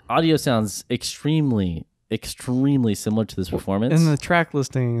the audio sounds extremely similar to this performance. And the track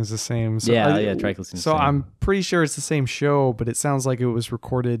listing is the same. So track listing. So I'm pretty sure it's the same show, but it sounds like it was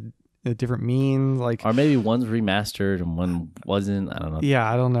recorded a different mean. Or maybe one's remastered and one wasn't. I don't know.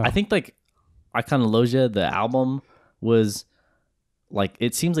 Yeah, I don't know. I think like Iconologia, the album, was like,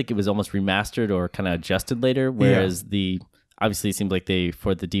 it seems like it was almost remastered or kind of adjusted later, whereas obviously it seems like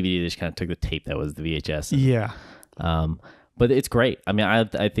for the DVD, they just kind of took the tape that was the VHS. Yeah. But it's great. I mean,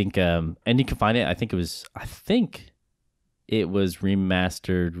 I think, and you can find it. I think it was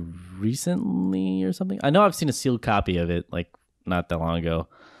remastered recently or something. I know I've seen a sealed copy of it, like not that long ago,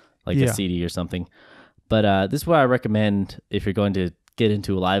 like a CD or something. But this is what I recommend if you're going to get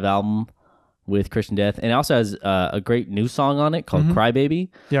into a live album with Christian Death. And it also has a great new song on it called Crybaby.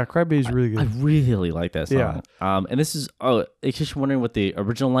 Yeah, Crybaby is really good. I really like that song. Yeah. And this is, in case you're wondering what the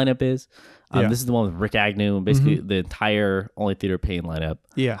original lineup is, this is the one with Rick Agnew and basically the entire Only Theater Pain lineup.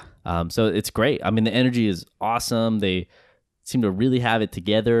 Yeah. So it's great. I mean, the energy is awesome. They seem to really have it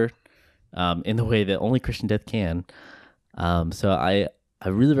together in the way that only Christian Death can. So I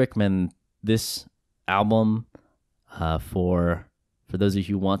really recommend this album for those of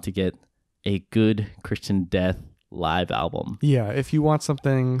you who want to get a good Christian Death live album. Yeah, if you want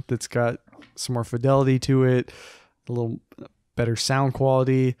something that's got some more fidelity to it, a little better sound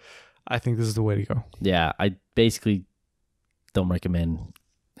quality, I think this is the way to go. Yeah, I basically don't recommend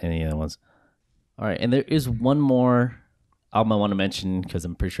any other ones. All right, and there is one more album I want to mention because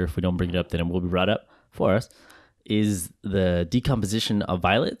I'm pretty sure if we don't bring it up, then it will be brought up for us, is the Decomposition of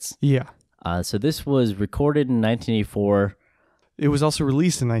Violets. Yeah. So this was recorded in 1984. It was also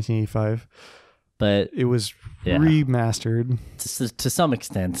released in 1985. But it was remastered. To some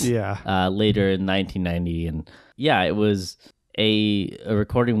extent. Yeah. Later in 1990. And yeah, it was a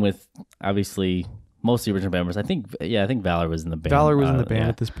recording with obviously most of the original members. I think Valor was in the band. Valor was in the band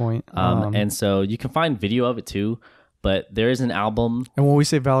at this point. And so you can find video of it too. But there is an album. And when we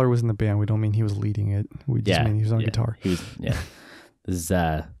say Valor was in the band, we don't mean he was leading it. We just mean he was on guitar. He was, This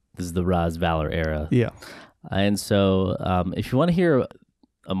is the Rozz Valor era. Yeah. And so if you want to hear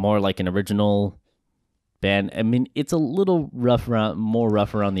a more like an original band, I mean, it's a little more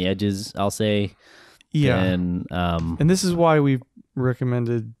rough around the edges, I'll say. Yeah. And this is why we've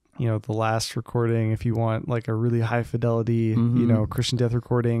recommended, the last recording if you want like a really high fidelity, Christian Death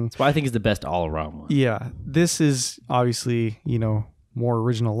recording. That's why I think it's the best all around one. Yeah. This is obviously, more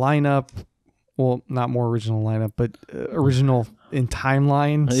original lineup. Well, not more original lineup, but original in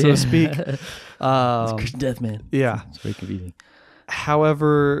timeline, so to speak. It's Christian Death, man. Yeah. It's very confusing.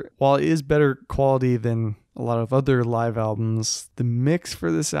 However, while it is better quality than a lot of other live albums, the mix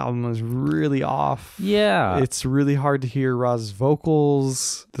for this album is really off. Yeah. It's really hard to hear Rozz's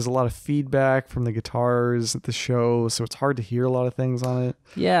vocals. There's a lot of feedback from the guitars at the show, so it's hard to hear a lot of things on it.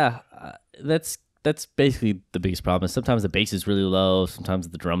 Yeah. That's basically the biggest problem. Is sometimes the bass is really low, sometimes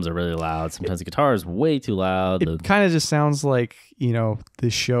the drums are really loud, sometimes the guitar is way too loud. It kind of just sounds like, the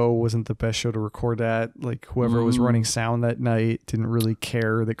show wasn't the best show to record at. Like whoever was running sound that night didn't really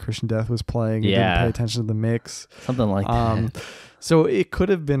care that Christian Death was playing. And didn't pay attention to the mix. Something like that. So it could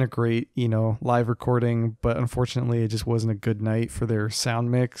have been a great, live recording, but unfortunately it just wasn't a good night for their sound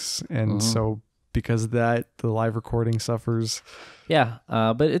mix. And so because of that, the live recording suffers. Yeah,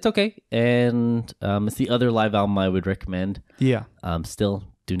 but it's okay. And it's the other live album I would recommend. Yeah. Still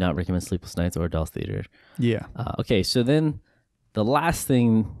do not recommend Sleepless Nights or Dolls Theater. Yeah. Okay, so then the last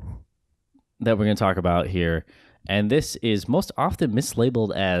thing that we're going to talk about here, and this is most often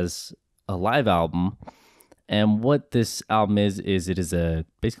mislabeled as a live album. And what this album is it is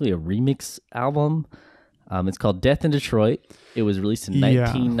basically a remix album. It's called Death in Detroit. It was released in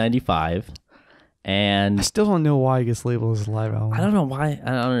 1995. And I still don't know why it gets labeled as a live album. I don't know why. I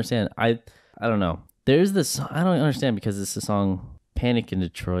don't understand. I don't know. There's this. I don't understand because it's the song "Panic in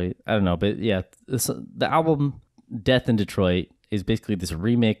Detroit." I don't know, but yeah, the album "Death in Detroit" is basically this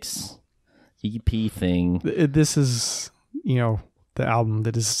remix EP thing. This is the album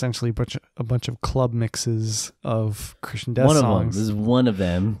that is essentially a bunch of club mixes of Christian Death songs. This is one of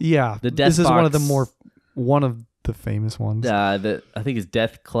them. Yeah, this is one of the famous ones. I think it's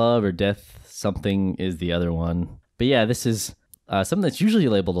Death Club or Death something is the other one. But yeah, this is something that's usually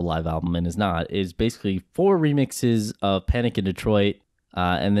labeled a live album and is not. Is basically 4 remixes of Panic in Detroit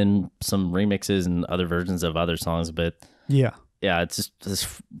and then some remixes and other versions of other songs. But yeah, it's just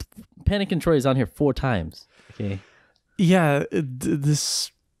this Panic in Detroit is on here 4 times. Okay. Yeah,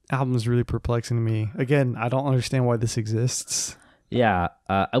 this album is really perplexing to me. Again, I don't understand why this exists. Yeah,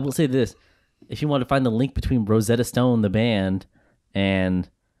 I will say this. If you want to find the link between Rosetta Stone, the band, and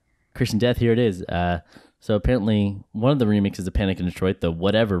Christian Death, here it is. So apparently one of the remixes of Panic in Detroit, the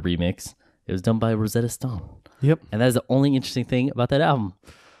Whatever remix, it was done by Rosetta Stone. Yep. And that is the only interesting thing about that album.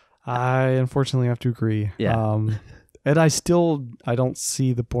 I unfortunately have to agree. Yeah. And I don't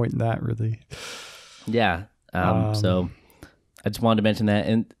see the point in that really. Yeah. So I just wanted to mention that.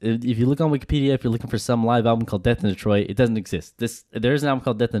 And if you look on Wikipedia, if you're looking for some live album called Death in Detroit, it doesn't exist. There is an album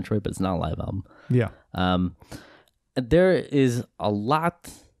called Death in Detroit, but it's not a live album. Yeah. There is a lot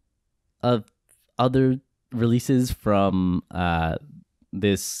of other releases from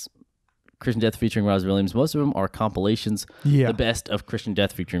this Christian Death featuring Rozz Williams. Most of them are compilations. Yeah. The best of Christian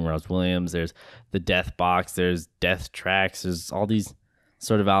Death featuring Rozz Williams. There's the Death Box. There's Death Tracks. There's all these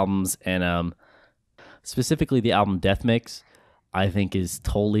sort of albums. And specifically the album Death Mix, I think is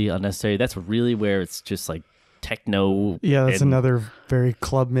totally unnecessary. That's really where it's just like techno. Yeah, that's another very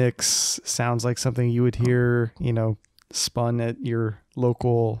club mix. Sounds like something you would hear, spun at your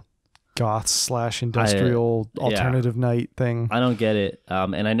local goth / industrial alternative night thing. I don't get it.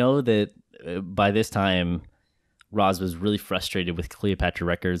 And I know that by this time, Rozz was really frustrated with Cleopatra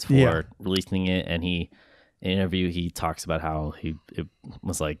Records for releasing it. And in an interview, he talks about how it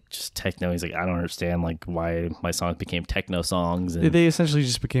was like just techno. He's like, I don't understand like why my songs became techno songs. And they essentially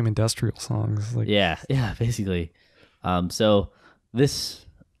just became industrial songs. Like, yeah, basically. So this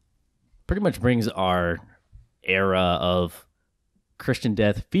pretty much brings our era of Christian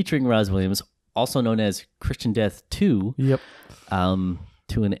Death featuring Rozz Williams, also known as Christian Death 2,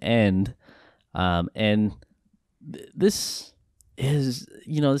 to an end. And this is,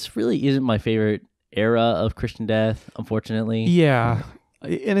 this really isn't my favorite era of Christian Death, unfortunately. Yeah.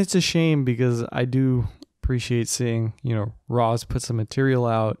 And it's a shame because I do appreciate seeing, Rozz put some material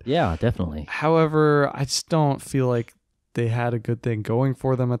out. Yeah, definitely. However, I just don't feel like they had a good thing going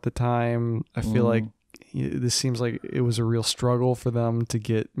for them at the time. I feel like this seems like it was a real struggle for them to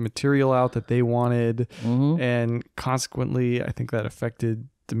get material out that they wanted. And consequently, I think that affected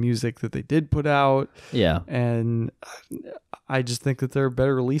the music that they did put out. Yeah. And I just think that there are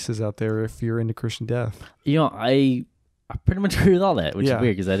better releases out there if you're into Christian Death. I I pretty much agree with all that, which Yeah. is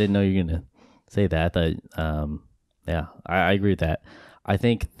weird because I didn't know you were gonna say that. I thought, yeah, I agree with that. I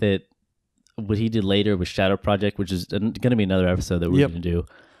think that what he did later with Shadow Project, which is going to be another episode that we're Yep. going to do,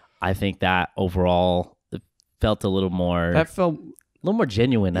 I think that overall it felt a little more, That felt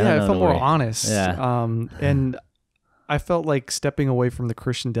genuine. I yeah, don't it know felt in a more way. honest. Yeah. And I felt like stepping away from the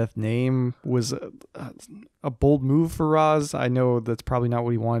Christian Death name was a bold move for Rozz. I know that's probably not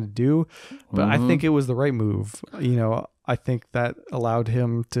what he wanted to do, but I think it was the right move. You know, I think that allowed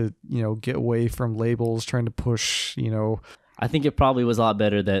him to, you know, get away from labels trying to push, you know. I think it probably was a lot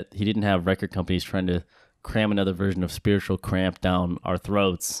better that he didn't have record companies trying to cram another version of Spiritual Cramp down our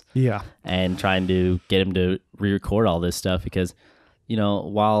throats. Yeah. And trying to get him to re-record all this stuff because, you know,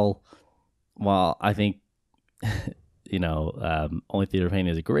 while I think, you know, Only Theater of Pain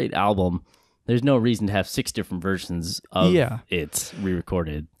is a great album, there's no reason to have 6 different versions of it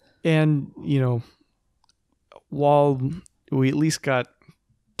re-recorded. And, you know, while we at least got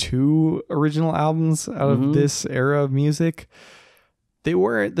 2 original albums out of this era of music, they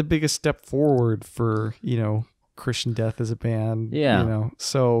weren't the biggest step forward for, you know, Christian Death as a band. Yeah. You know,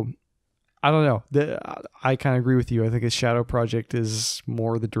 so I don't know. I kind of agree with you. I think a Shadow Project is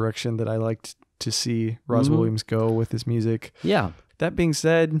more the direction that I liked to see Rozz Williams go with his music. Yeah. That being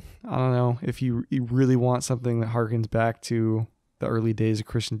said, I don't know if you really want something that harkens back to the early days of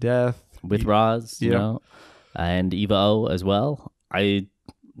Christian Death With Rozz, you know, and Eva O as well. I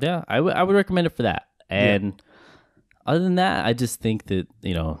would recommend it for that. And other than that, I just think that,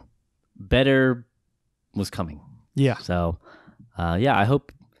 you know, better was coming. Yeah. So, I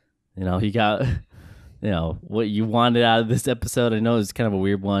hope, you know, you got, you know, what you wanted out of this episode. I know it's kind of a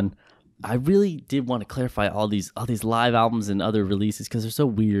weird one. I really did want to clarify all these live albums and other releases because they're so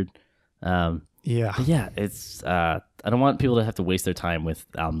weird. But yeah, it's I don't want people to have to waste their time with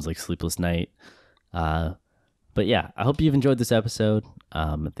albums like Sleepless Night. But yeah, I hope you've enjoyed this episode.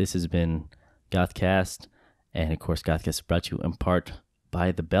 This has been GothCast, and of course, GothCast is brought to you in part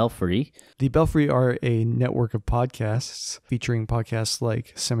by The Belfry. The Belfry are a network of podcasts featuring podcasts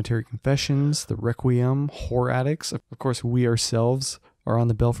like Cemetery Confessions, The Requiem, Horror Addicts. Of course, we ourselves are on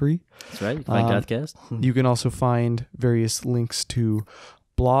The Belfry. That's right. You can find GothCast. You can also find various links to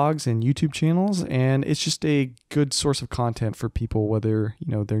blogs and YouTube channels, and it's just a good source of content for people, whether,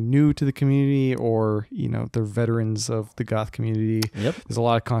 you know, they're new to the community or, you know, they're veterans of the goth community. Yep. There's a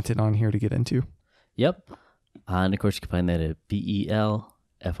lot of content on here to get into. Yep. And of course, you can find that at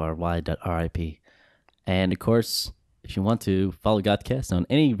belfry.rip. And of course, if you want to follow GothCast on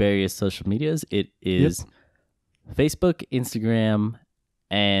any various social medias, it is Facebook, Instagram,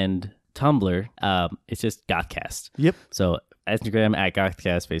 and Tumblr. It's just GothCast. Yep. So Instagram at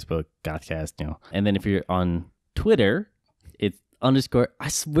GothCast, Facebook, GothCast, you know. And then if you're on Twitter, it's _ I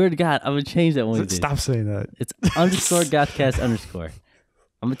swear to God, I'm going to change that one. Stop saying that. It's _ GothCast _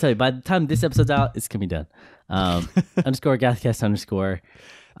 I'm going to tell you, by the time this episode's out, it's going to be done. _ GothCast _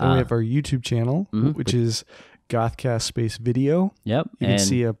 Then we have our YouTube channel, which is GothCast space video. Yep. You can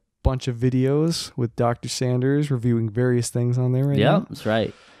see a bunch of videos with Dr. Sanders reviewing various things on there right now. Yep, that's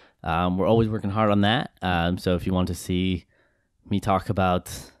right. We're always working hard on that. So if you want to see me talk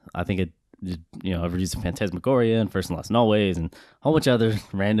about, I think I've reviewed some Phantasmagoria and First and Last and Always and a whole bunch of other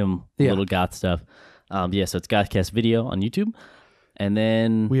random little goth stuff. So it's GothCast video on YouTube. And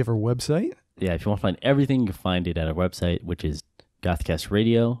then we have our website. Yeah, if you want to find everything, you can find it at our website, which is GothCast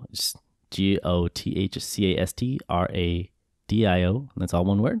Radio. It's GothCastradio. And that's all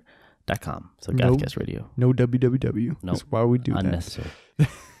one word. .com. So GothCast Radio. No www. No. That's why we do unnecessary.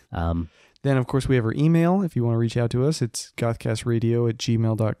 Then, of course, we have our email. If you want to reach out to us, it's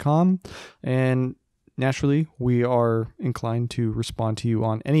gothcastradio@gmail.com. And naturally, we are inclined to respond to you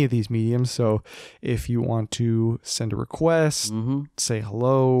on any of these mediums. So if you want to send a request, say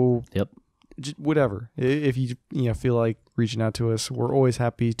hello, whatever. If you feel like reaching out to us, we're always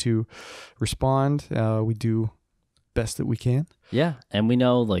happy to respond. We do best that we can. Yeah, and we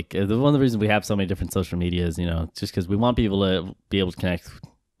know, like, one of the reasons we have so many different social medias, you know, just because we want people to be able to connect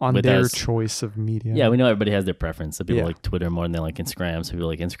on with their us. Choice of media. Yeah, we know everybody has their preference. Some people like Twitter more than they like Instagram. Some people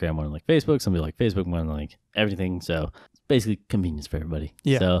like Instagram more than like Facebook. Some people like Facebook more than like everything. So it's basically convenience for everybody.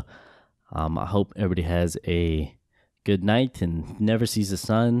 Yeah. So I hope everybody has a good night and never sees the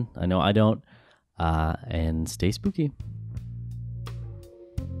sun. I know I don't. And stay spooky.